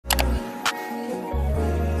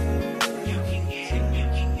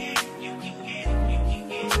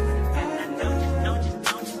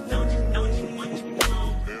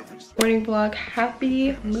morning vlog.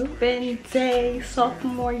 Happy move-in day,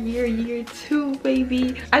 sophomore year 2,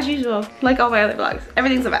 baby. As usual, like all my other vlogs,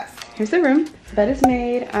 everything's a mess. Here's the room. Bed is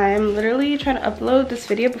made. I'm literally trying to upload this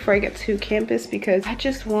video before I get to campus because I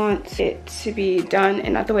just want it to be done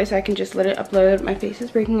and not the way so I can just let it upload. My face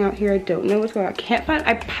is breaking out here. I don't know what's going on. I can't find,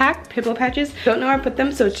 I packed pimple patches. Don't know where I put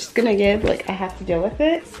them, so it's just gonna give, like, I have to deal with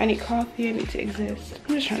it. I need coffee, I need to exist.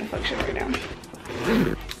 I'm just trying to function right now.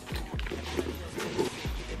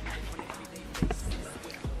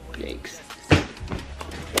 Yikes.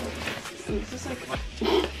 This is like,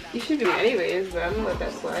 you should do anyways, but I'm gonna let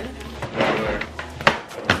that slide.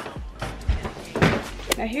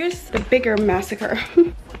 Now here's the bigger massacre.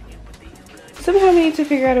 Somehow we need to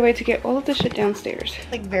figure out a way to get all of this shit downstairs,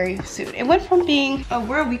 like, very soon. It went from being, oh,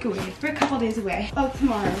 we're a week away, we're a couple days away. Oh,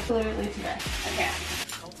 tomorrow, literally today. Okay.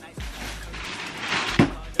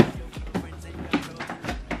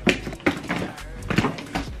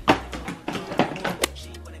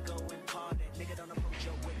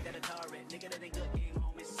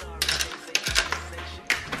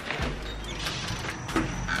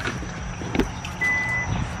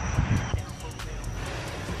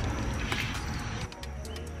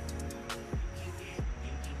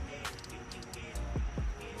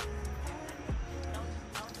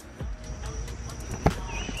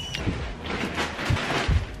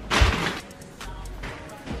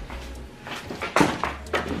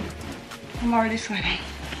 I'm already sweating.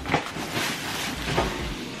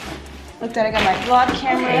 Look that I got my vlog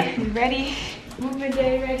camera ready. Movement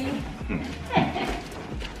day ready.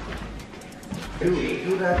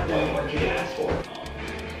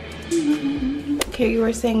 Okay, you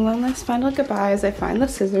were saying one last final goodbye as I find the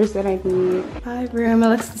scissors that I need. My room, it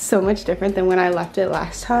looks so much different than when I left it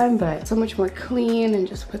last time, but so much more clean and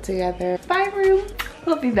just put together. Bye room.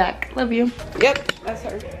 We'll be back. Love you. Yep, that's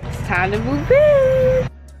her. It's time to move in.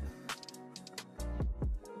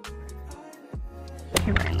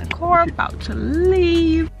 Here we're in the car, about to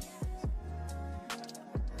leave.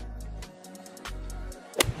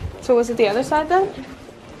 So was it the other side then?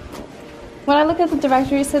 When I look at the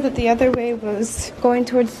directory, it said that the other way was going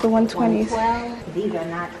towards the 120s. 112. These are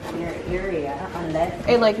not your area unless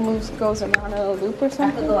it like moves, goes around in a loop or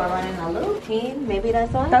something. I could go around in a loop. 10, maybe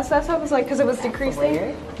that's all. That's what it was like, because it was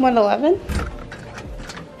decreasing. 111.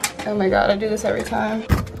 Oh my god, I do this every time.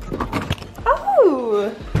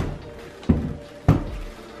 Oh.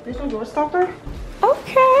 There's no door stopper?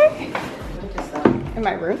 Okay. In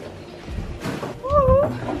my room? Oh.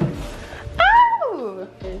 Oh!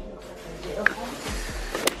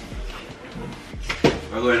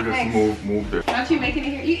 I'm going to just move there. Don't you making it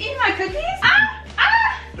here? You eat my cookies? Ah!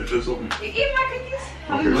 Ah! It's just something. You eat my cookies?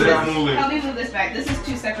 Okay, let's move it. Help me move this back. This is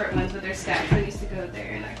 2 separate ones, but they're stacked. They used to go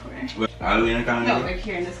there in that corner. Aliyah kind No, they're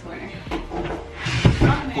here in this corner.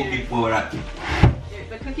 Cookie for that.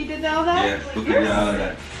 The cookie did all that? Yeah, cookie did all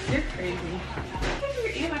that. You're crazy. I can't believe you're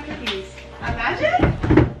eating my cookies. Imagine?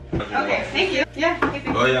 Okay, thank you. Yeah, thank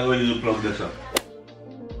you. Oh yeah, we need to plug this up.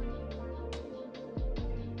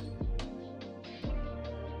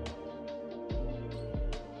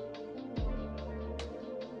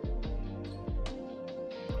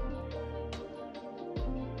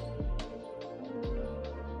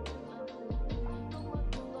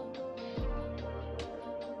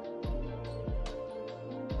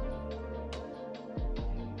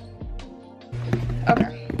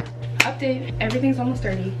 Okay. Update. Everything's almost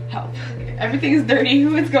dirty. Help. Everything is dirty.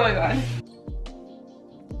 What's going on?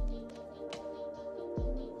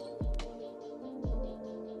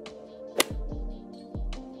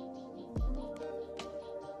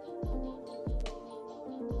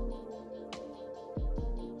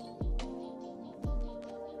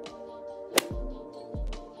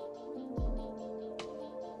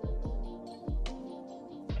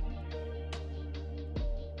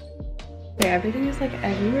 Yeah, everything is like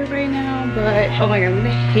everywhere right now, but oh my god, I'm gonna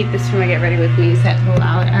hate this when I get ready with me. It's that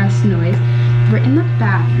loud ass noise. We're in the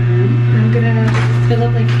bathroom. I'm gonna fill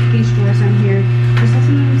up like these drawers on here. There's also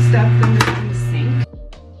some stuff in the sink.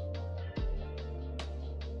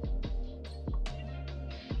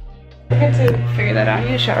 I had to figure that out. I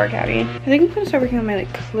need a shower caddy. I think I'm gonna start working on my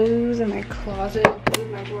like clothes and my closet. Move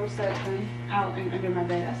my drawer set out and under my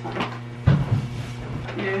bed. That's fine.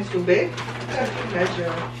 Yeah, it's too big. You have to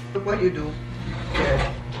measure. Look what you do.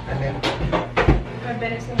 Yeah, and then. My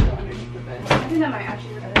bed is gonna go underneath the bed. I think that might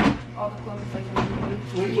actually work better. All the clothes like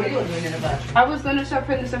underneath. What are you doing in the bathroom? I was gonna start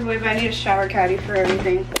putting this stuff away, but I need a shower caddy for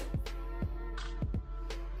everything.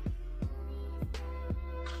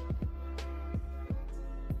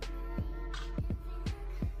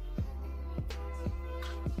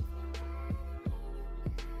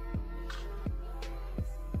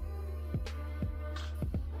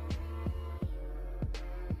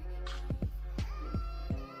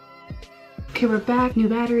 Okay, we're back. New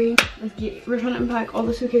battery. We're trying to unpack all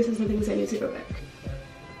the suitcases and things that need to go back.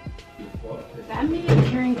 That made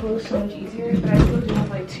carrying clothes so much easier, but I still do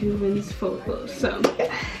have like 2 bins full of clothes, so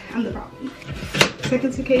yeah, I'm the problem.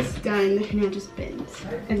 Second suitcase done, now just bins.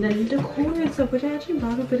 And then decor and stuff, which I actually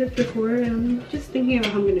brought a bit of decor, and I'm just thinking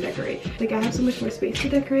about how I'm gonna decorate. Like, I have so much more space to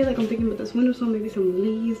decorate. Like, I'm thinking about this windowsill, maybe some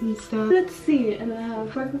leaves and stuff. Let's see. And then I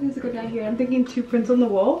have 5 things to go down here. I'm thinking 2 prints on the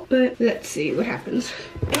wall, but let's see what happens.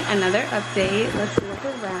 Another update. Let's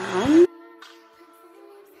look around.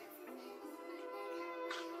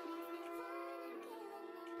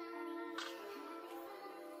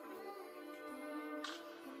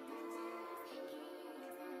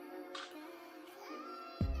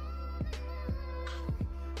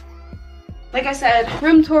 Like I said,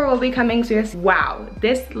 room tour will be coming soon. Wow,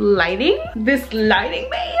 this lighting,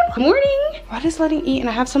 babe. Morning. Why does lighting eat? And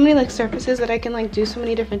I have so many like surfaces that I can like do so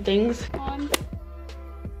many different things on.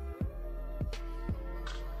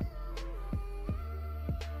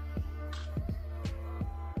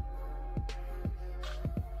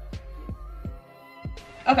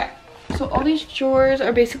 Okay, so all these drawers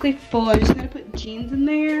are basically full. I just gotta put jeans in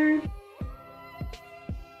there.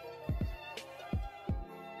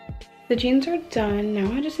 The jeans are done.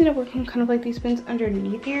 Now I just need to work on kind of like these bins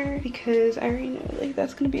underneath here because I already know like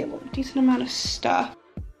that's gonna be a decent amount of stuff.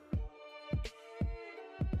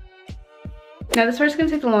 Now this part's gonna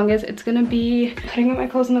take the longest. It's gonna be putting up my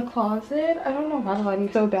clothes in the closet. I don't know why the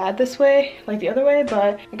lighting's so bad this way, like the other way,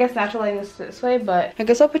 but I guess natural lighting is this way, but I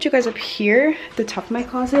guess I'll put you guys up here at the top of my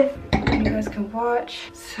closet. You guys can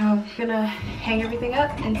watch. So I'm gonna hang everything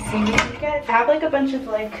up and see what we get. I have like a bunch of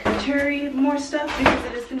like more stuff because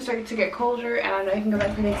it is gonna start to get colder and I know I can go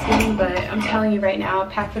back for Thanksgiving, but I'm telling you right now,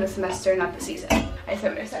 pack for the semester, not the season. I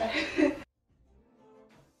said what I said.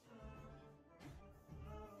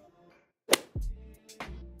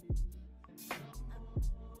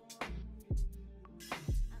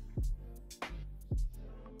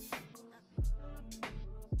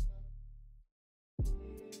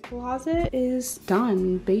 Closet is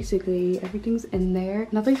done. Basically everything's in there.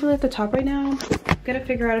 Nothing's really at the top right now. I'm gonna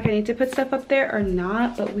figure out if I need to put stuff up there or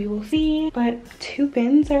not, but we will see. But 2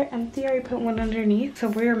 bins are empty. I already put 1 underneath, so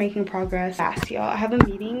we're making progress fast, y'all. I have a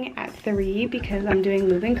meeting at 3 because I'm doing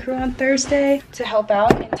move-in crew on Thursday to help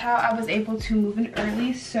out. And how I was able to move in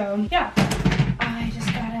early, so yeah, I just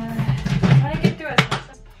gotta try to get through as much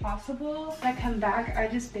as possible. When I come back, I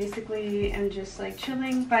just basically am just like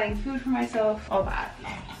chilling, finding food for myself, all that.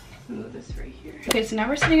 Move this right here. Okay, so now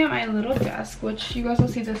we're sitting at my little desk, which you guys will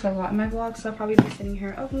see this a lot in my vlogs, so I'll probably be sitting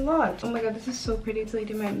here a lot. Oh my god, this is so pretty to like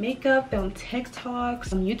do my makeup, film TikToks,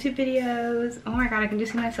 some YouTube videos. Oh my god, I can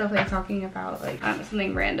just see myself like talking about like, I don't know,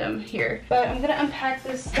 something random here. But I'm gonna unpack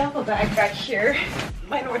this duffel bag back here.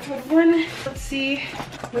 My Northwood one. Let's see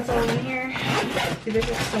what's all in here. Dude, there's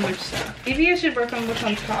like so much stuff. Maybe I should work on what's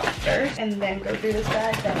on top first and then go through this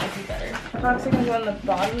bag. That might be better. Products are gonna go in the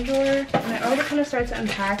bottom drawer. And I already kind of start to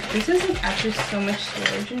unpack. This is like actually so much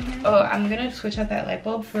storage in here. Oh, I'm gonna switch out that light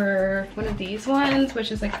bulb for one of these ones,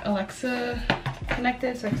 which is like Alexa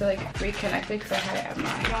connected, so I have to like reconnect it because I had it at my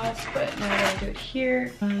house, but now I'm gonna do it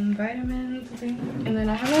here. Vitamins, I think. And then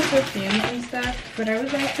I have my perfumes and stuff, but I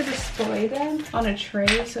was gonna have to display them on a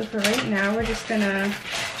tray, so for right now we're just gonna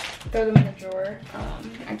throw them in a drawer.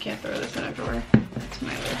 I can't throw this in a drawer. That's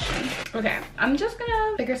my lotion. Okay, I'm just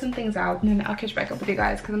gonna figure some things out and then I'll catch back up with you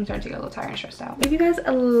guys because I'm starting to get a little tired and stressed out. Give you guys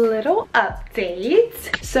a little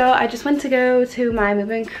update. So I just went to go to my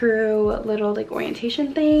move-in crew little like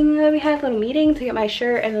orientation thing that we had, a little meeting to get my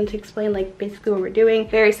shirt and then to explain like basically what we're doing.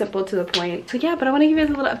 Very simple to the point. So yeah, but I want to give you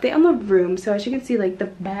guys a little update on the room. So as you can see, like the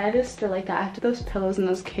bed is still like that after those pillows and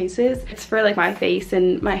those cases. It's for like my face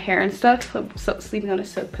and my hair and stuff. So sleeping on a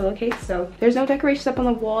silk pillowcase. So there's no decorations up on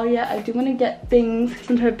the wall yet. I do want to get things,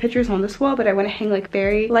 some type of pictures on this wall, but I want to hang like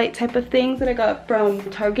very light type of things that I got from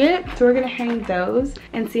Target. So we're gonna hang those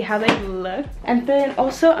and see how they look. And then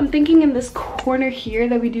also I'm thinking in this corner here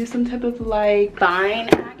that we do some type of like vine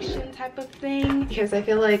action type of thing because I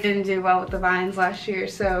feel like I didn't do well with the vines last year,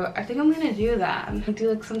 so I think I'm gonna do that. I'm gonna do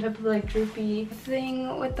like some type of like droopy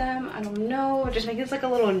thing with them. I don't know, just make this like a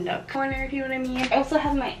little nook corner, if you know what I mean. I also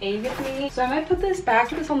have my A with me, so I might put this back,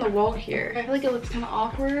 put this on the wall here. I feel like it looks kind of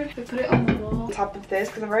awkward if I put it on the wall on top of this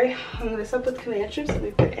because I've already hung this up with command strips, so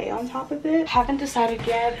we put A on top of it. Haven't decided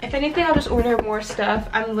yet. If anything, I'll just order more stuff.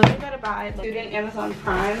 I'm literally gonna buy like student Amazon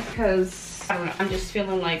Prime because I don't know, I'm just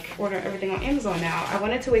feeling like ordering everything on Amazon now. I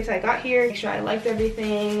wanted to wait till I got here, make sure I liked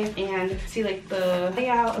everything, and see like the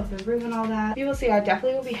layout of the room and all that. You will see I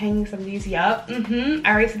definitely will be hanging some of these. Yup. I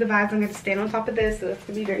already see the vibes. I'm going to stand on top of this, so it's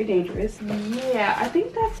going to be very dangerous. Yeah, I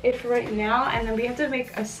think that's it for right now. And then we have to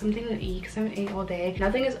make us something to eat because I haven't ate all day.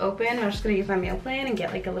 Nothing is open. I'm just going to use my meal plan and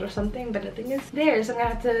get like a little something, but nothing is there. So I'm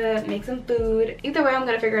going to have to make some food. Either way, I'm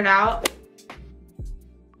going to figure it out.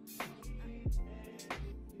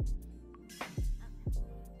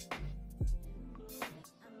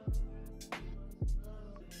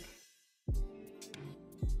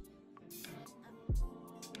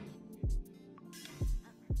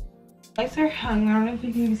 Lights are hung. I don't know if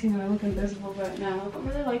you can see them. I look invisible right now. I don't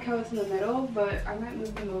really like how it's in the middle, but I might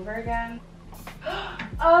move them over again.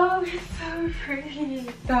 Oh, it's so pretty.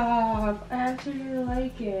 Stop. I actually really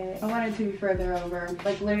like it. I want it to be further over.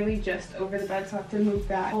 Like literally just over the bed, so I have to move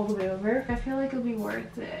that all the way over. I feel like it'll be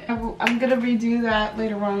worth it. I'm gonna redo that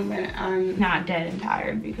later on when I'm not dead and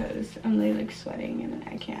tired because I'm literally like sweating and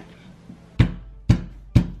I can't.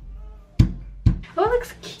 Oh, it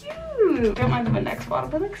looks cute. Don't mind the next bottle,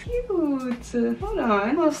 but it looks cute. Hold on,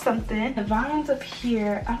 a little something. The vines up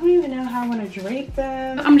here, I don't even know how I want to drape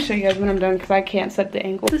them. I'm gonna show you guys when I'm done because I can't set the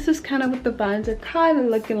angle. This is kind of what the vines are kind of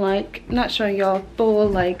looking like. I'm not showing y'all full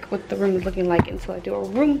like what the room is looking like until I do a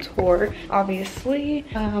room tour, obviously.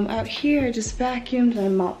 Out here, I just vacuumed and I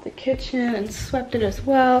mopped the kitchen and swept it as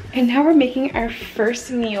well. And now we're making our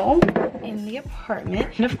first meal in the apartment.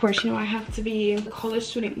 And of course, you know, I have to be the college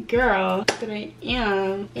student girl that I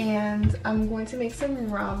am. And I'm going to make some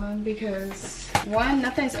ramen because one,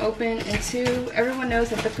 nothing's open, and two, everyone knows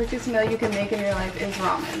that the quickest meal you can make in your life is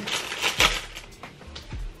ramen.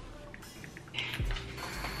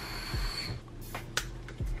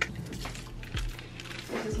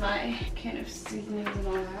 This is my can of seasonings and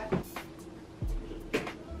all that.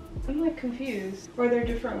 I'm like confused. Or they're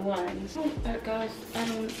different ones. Oh guys, I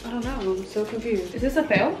don't know. I'm so confused. Is this a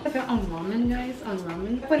fail? I fail on ramen, guys. On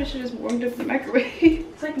ramen. I thought I should just warmed up in the microwave.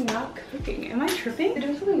 It's like not cooking. Am I tripping? Am I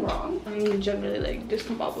doing something wrong? I'm generally like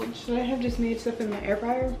discombobbled. Should I have just made stuff in my air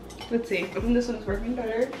fryer? Let's see. If this one is working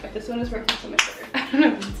better. If this one is working so much better. I don't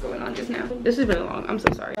know what's going on just now. This has been long. I'm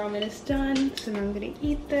so sorry. Ramen is done. So now I'm gonna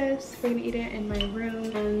eat this. We're gonna eat it in my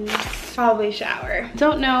room and probably shower.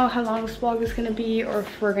 Don't know how long this vlog is gonna be or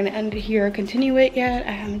if we're gonna end it here or continue it yet.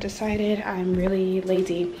 I haven't decided. I'm really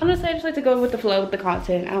lazy. Honestly, I just like to go with the flow with the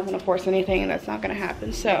content. I don't want to force anything and that's not gonna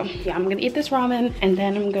happen. So yeah, I'm gonna eat this ramen and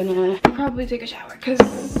then I'm gonna probably take a shower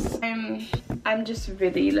because I'm just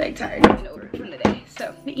really like tired and over from the day. So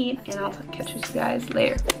I'm gonna eat and I'll catch you guys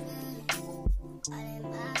later.